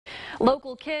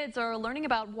Local kids are learning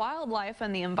about wildlife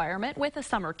and the environment with a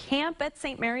summer camp at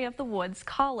St. Mary of the Woods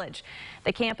College.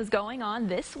 The camp is going on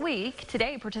this week.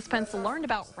 Today, participants learned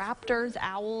about raptors,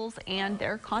 owls, and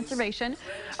their conservation.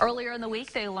 Earlier in the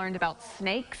week, they learned about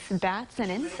snakes, bats, and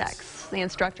insects. The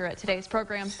instructor at today's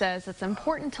program says it's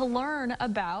important to learn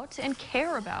about and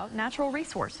care about natural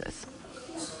resources.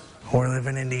 We live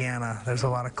in Indiana. There's a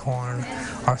lot of corn,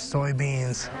 our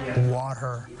soybeans,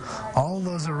 water. All of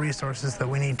those are resources that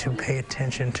we need to pay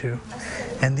attention to.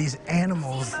 And these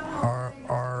animals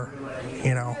are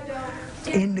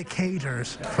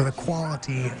indicators for the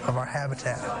quality of our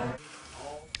habitat.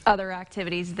 Other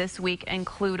activities this week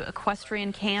include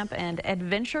equestrian camp and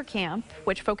adventure camp,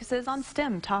 which focuses on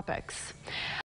STEM topics.